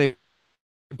curious. Yeah, they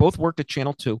both worked at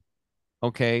Channel 2.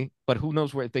 Okay, but who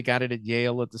knows where they got it at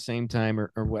Yale at the same time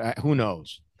or what? Who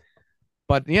knows?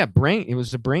 But yeah, it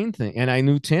was a brain thing. And I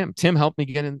knew Tim. Tim helped me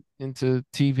get into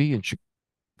TV in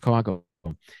Chicago.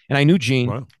 And I knew Gene,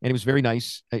 and he was very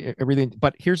nice. Everything.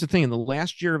 But here's the thing: in the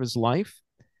last year of his life,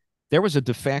 there was a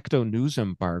de facto news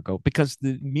embargo because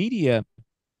the media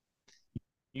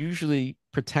usually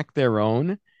protect their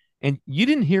own, and you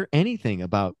didn't hear anything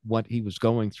about what he was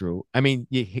going through. I mean,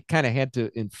 you kind of had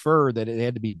to infer that it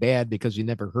had to be bad because you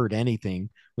never heard anything,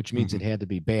 which means it had to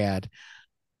be bad.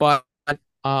 But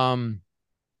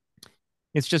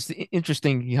it's just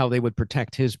interesting how they would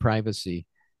protect his privacy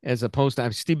as opposed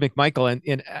to Steve McMichael.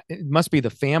 And it must be the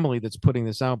family that's putting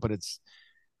this out, but it's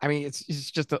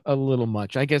just a little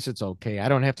much. I guess it's okay. I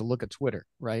don't have to look at Twitter,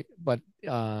 right? But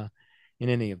in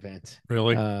any event,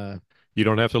 really, you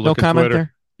don't have to look at Twitter.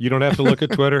 There? You don't have to look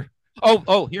at Twitter.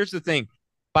 Oh, here's the thing.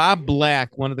 Bob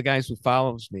Black, one of the guys who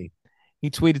follows me, he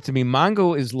tweeted to me,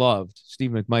 Mongo is loved, Steve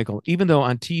McMichael, even though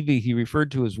on TV he referred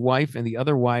to his wife and the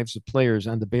other wives of players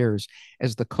on the Bears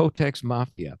as the Kotex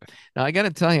Mafia. Now, I got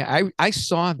to tell you, I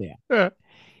saw that.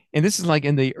 And this is like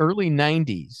in the early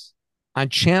 90s on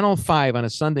Channel 5 on a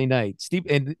Sunday night. Steve,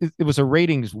 and it was a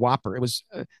ratings whopper. It was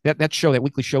that show, that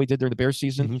weekly show he did during the Bears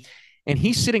season. And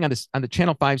he's sitting on the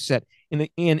Channel 5 set, and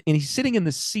he's sitting in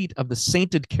the seat of the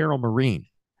sainted Carol Marine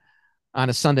on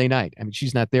a Sunday night. I mean,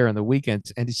 she's not there on the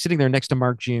weekends, and he's sitting there next to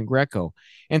Mark Giangreco.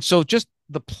 And so just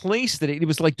the place that it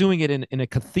was like doing it in a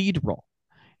cathedral.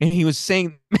 And he was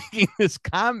making this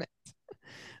comment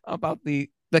about the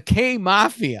K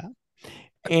Mafia,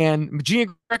 and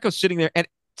Giangreco sitting there. And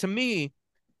to me,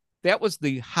 that was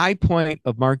the high point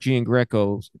of Mark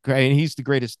Giangreco's, and he's the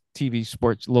greatest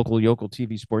local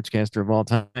TV sportscaster of all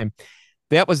time.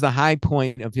 That was the high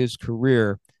point of his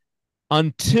career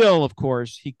until, of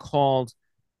course, he called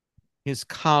his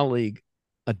colleague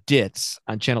a ditz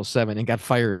on Channel 7 and got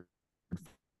fired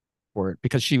for it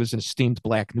because she was an esteemed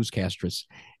black newscastress,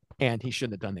 and he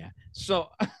shouldn't have done that. So,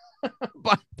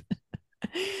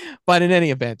 but in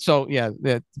any event, so yeah,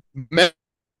 that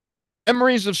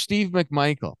memories of Steve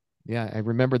McMichael. Yeah, I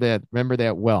remember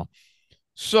that well.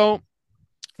 So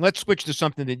let's switch to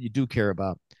something that you do care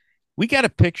about. We got a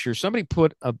picture. Somebody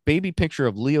put a baby picture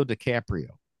of Leo DiCaprio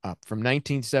up from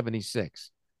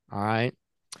 1976. All right.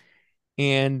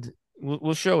 And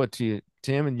we'll show it to you,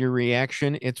 Tim, and your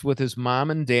reaction. It's with his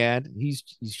mom and dad. He's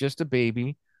just a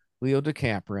baby, Leo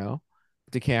DiCaprio.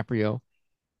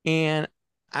 And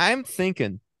I'm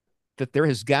thinking that there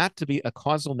has got to be a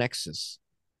causal nexus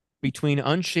between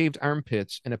unshaved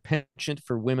armpits and a penchant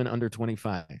for women under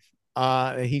 25.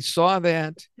 He saw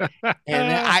that,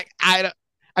 and I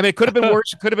mean, it could have been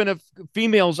worse. It could have been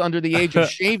females under the age of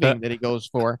shaving that he goes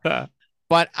for.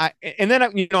 But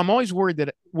I'm always worried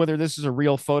that whether this is a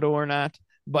real photo or not.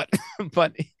 But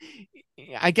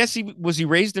I guess was he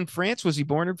raised in France? Was he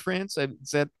born in France? I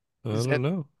don't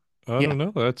know. I don't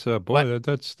know. That's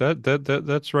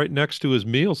that's right next to his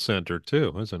meal center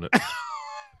too, isn't it?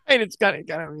 And it's got to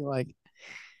be like,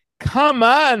 come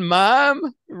on,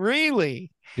 Mom,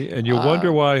 really? Yeah, and you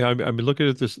wonder why. I mean, looking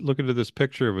at this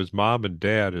picture of his mom and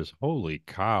dad is holy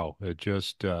cow! It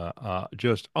just unshorn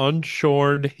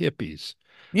hippies.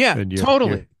 Yeah, and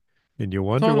totally. And you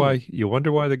wonder why. You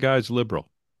wonder why the guy's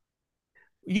liberal.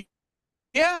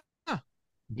 Yeah.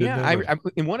 I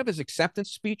in one of his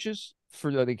acceptance speeches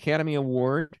for the Academy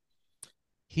Award,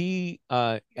 he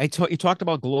talked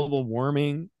about global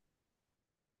warming.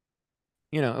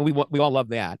 And we all love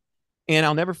that. And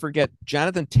I'll never forget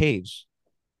Jonathan Taves,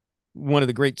 one of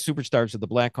the great superstars of the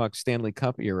Blackhawks Stanley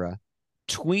Cup era,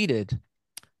 tweeted,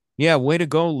 "Yeah, way to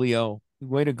go, Leo.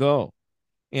 Way to go."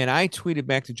 And I tweeted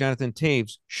back to Jonathan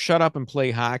Taves, "Shut up and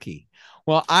play hockey."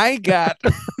 Well, I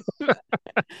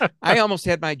almost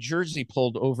had my jersey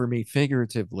pulled over me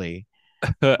figuratively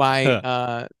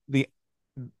by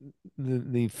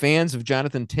the fans of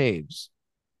Jonathan Taves,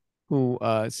 who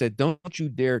said, "Don't you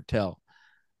dare tell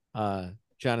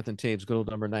Jonathan Taves, good old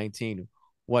number 19,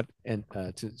 what and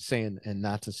to say and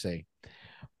not to say."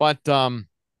 But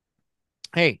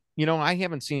hey, I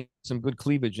haven't seen some good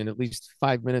cleavage in at least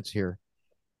 5 minutes here.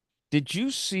 Did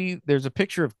you see? There's a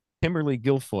picture of Kimberly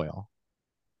Guilfoyle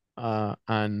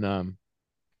on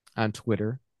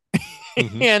Twitter,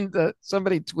 mm-hmm. And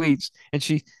somebody tweets, and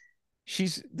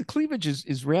she's the cleavage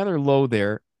is rather low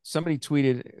there. Somebody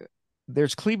tweeted,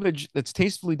 "There's cleavage that's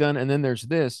tastefully done, and then there's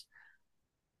this."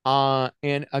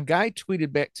 And a guy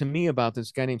tweeted back to me about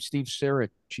this guy named Steve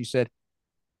Sarich. She said,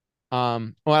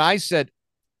 I said,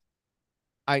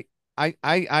 I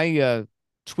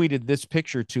tweeted this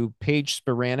picture to Paige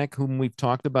Spiranek, whom we've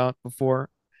talked about before.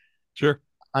 Sure.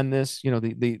 On this,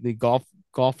 the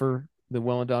golfer, the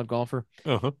well-endowed golfer.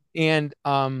 Uh-huh. And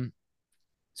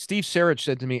Steve Sarich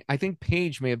said to me, "I think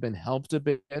Paige may have been helped a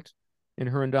bit in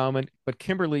her endowment, but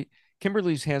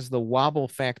Kimberly's has the wobble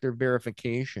factor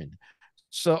verification."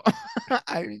 So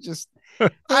I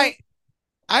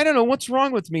don't know what's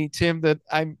wrong with me, Tim, that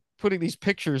I'm putting these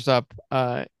pictures up.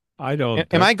 I don't.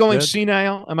 Am I going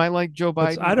senile? Am I like Joe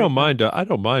Biden? I don't mind. I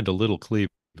don't mind a little cleavage,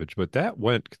 but that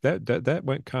went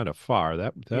kind of far.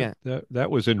 That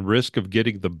was in risk of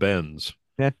getting the bends.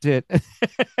 That did.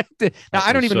 Now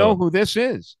I don't even know who this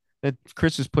is that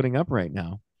Chris is putting up right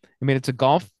now. I mean, it's a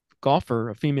golfer,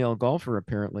 a female golfer.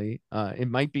 Apparently, it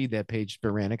might be that Paige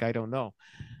Spiranek. I don't know.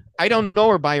 I don't know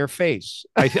her by her face.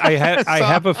 I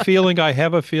have a feeling. I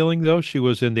have a feeling though she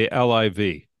was in the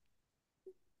LIV.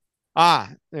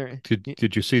 There.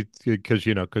 Did you see? Because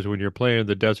when you're playing in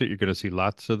the desert, you're going to see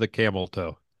lots of the camel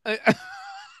toe.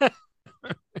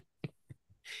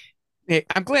 Hey,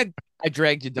 I'm glad I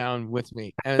dragged you down with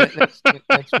me. That's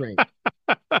great.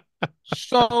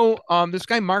 So, this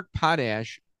guy Mark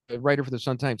Potash, a writer for the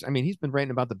Sun-Times. I mean, he's been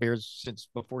writing about the Bears since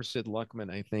before Sid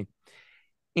Luckman, I think.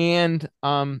 And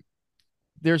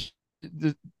there's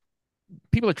the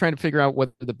people are trying to figure out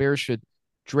whether the Bears should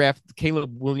draft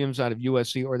Caleb Williams out of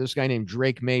USC or this guy named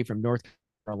Drake May from North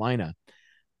Carolina.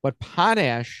 But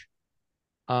Potash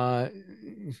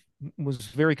was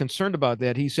very concerned about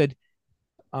that. He said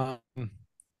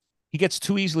he gets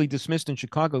too easily dismissed in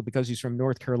Chicago because he's from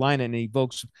North Carolina and he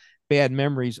evokes bad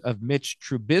memories of Mitch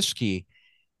Trubisky.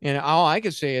 And all I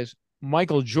could say is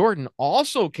Michael Jordan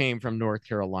also came from North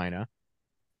Carolina.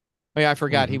 Oh, yeah, I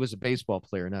forgot he was a baseball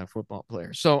player, not a football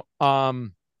player. So,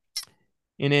 in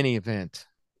any event,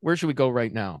 where should we go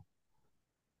right now?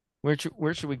 Where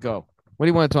should we go? What do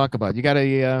you want to talk about? You got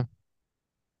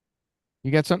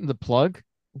something to plug?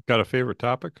 Got a favorite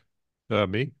topic?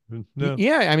 Me? No.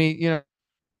 Yeah, I mean,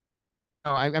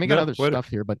 I got other stuff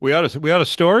here, but we out of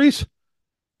stories.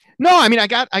 No, I mean, I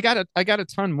got a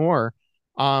ton more.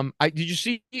 Did you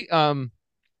see? Who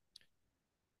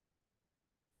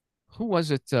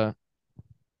was it?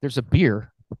 There's a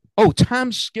beer. Oh,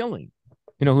 Tom Skilling,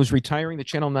 who's retiring, the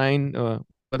Channel 9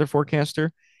 weather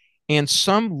forecaster, and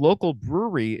some local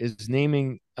brewery is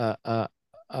naming a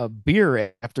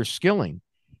beer after Skilling.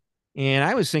 And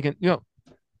I was thinking,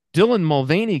 Dylan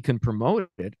Mulvaney can promote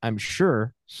it, I'm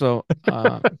sure. So,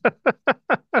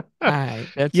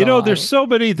 there's so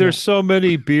many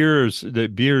beers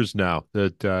now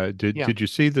that did you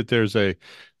see that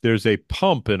there's a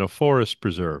pump in a forest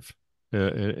preserve, an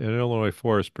Illinois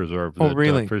forest preserve. Oh,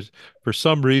 really? For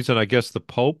some reason, I guess the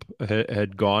Pope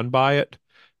had gone by it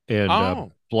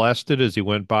and blessed it as he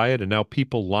went by it, and now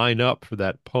people line up for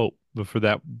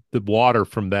the water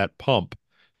from that pump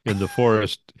in the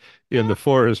forest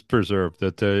preserve.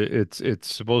 That it's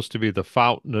supposed to be the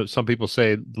fountain of, some people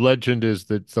say legend is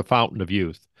that it's the fountain of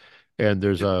youth, and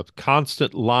there's a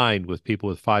constant line with people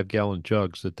with 5-gallon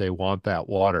jugs that they want that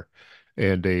water,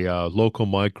 and a local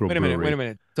microbrewery. Wait a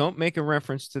minute! Don't make a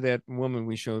reference to that woman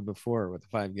we showed before with the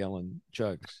 5-gallon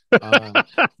jugs. Are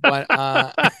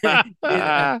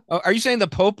you saying the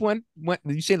Pope went?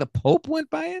 Did you say the Pope went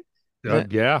by it?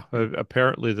 Yeah,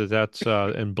 apparently that's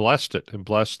and blessed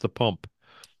the pump.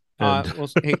 And,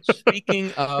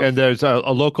 speaking of, and there's a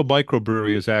local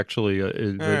microbrewery is actually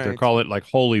they're calling it like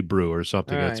Holy Brew or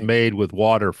something. It's made with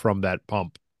water from that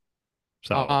pump.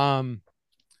 So,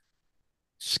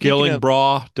 Skilling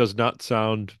Bra does not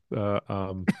sound.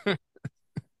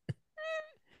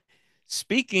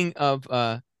 Speaking of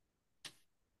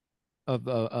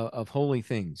holy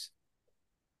things.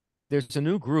 There's a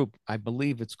new group, I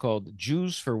believe it's called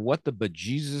Jews for What the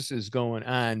Bejesus is Going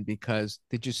On, because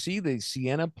did you see the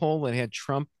Siena poll that had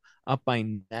Trump up by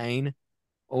 9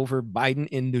 over Biden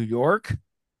in New York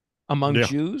among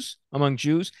Jews?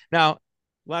 Now, a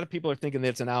lot of people are thinking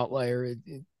that's an outlier.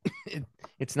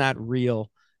 It's not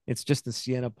real. It's just the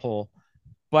Siena poll.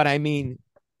 But I mean,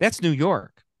 that's New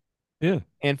York. Yeah.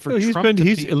 And for he's Trump a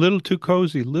little too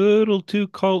cozy,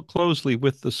 closely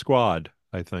with the squad.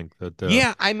 I think that.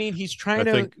 I mean, he's trying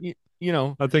to.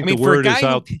 I think the word is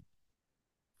out.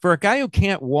 For a guy who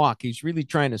can't walk, he's really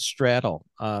trying to straddle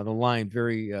the line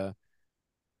very,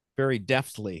 very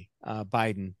deftly.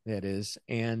 Biden, that is,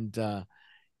 and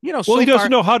he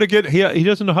doesn't know how to get. He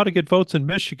doesn't know how to get votes in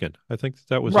Michigan. I think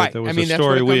that was right. That was a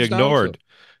story we ignored.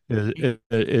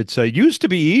 It's used to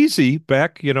be easy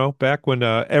back when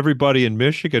everybody in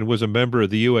Michigan was a member of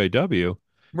the UAW.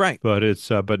 Right. But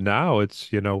now it's,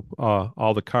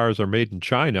 all the cars are made in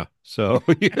China. So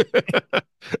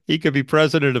he could be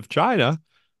president of China.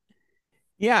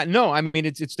 Yeah, no, I mean,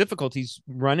 it's difficult. He's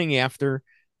running after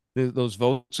those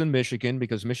votes in Michigan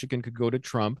because Michigan could go to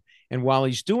Trump. And while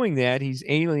he's doing that, he's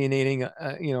alienating,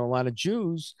 a lot of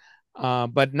Jews,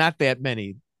 but not that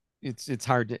many. It's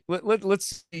hard to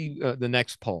let's see the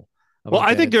next poll. Well,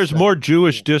 I think there's more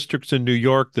Jewish districts in New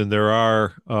York than there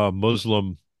are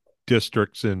Muslim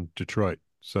districts in Detroit.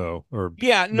 So, or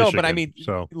Michigan. But I mean,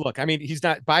 look, I mean,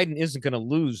 Biden isn't going to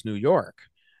lose New York,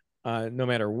 no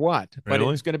matter what. But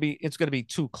really? it's going to be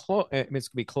too close. I mean, it's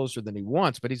going to be closer than he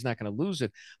wants, but he's not going to lose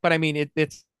it. But I mean,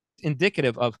 it's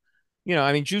indicative of,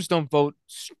 Jews don't vote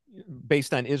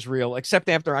based on Israel, except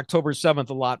after October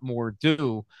 7th. A lot more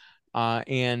do,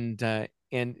 and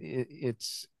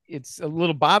it's a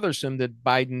little bothersome that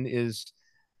Biden is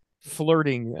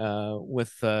flirting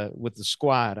with the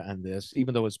squad on this,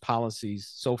 even though his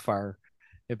policies so far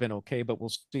have been okay. But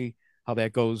we'll see how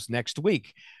that goes next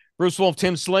week. Bruce Wolf,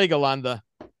 Tim Slagle on the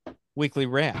Weekly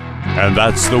Wrap. And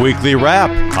that's the Weekly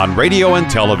Wrap on radio and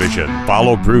television.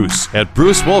 Follow Bruce at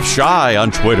Bruce Wolf Shy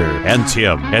on Twitter and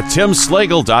Tim at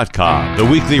timslagle.com. The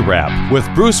Weekly Wrap with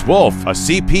Bruce Wolf, a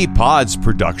CP Pods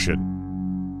production.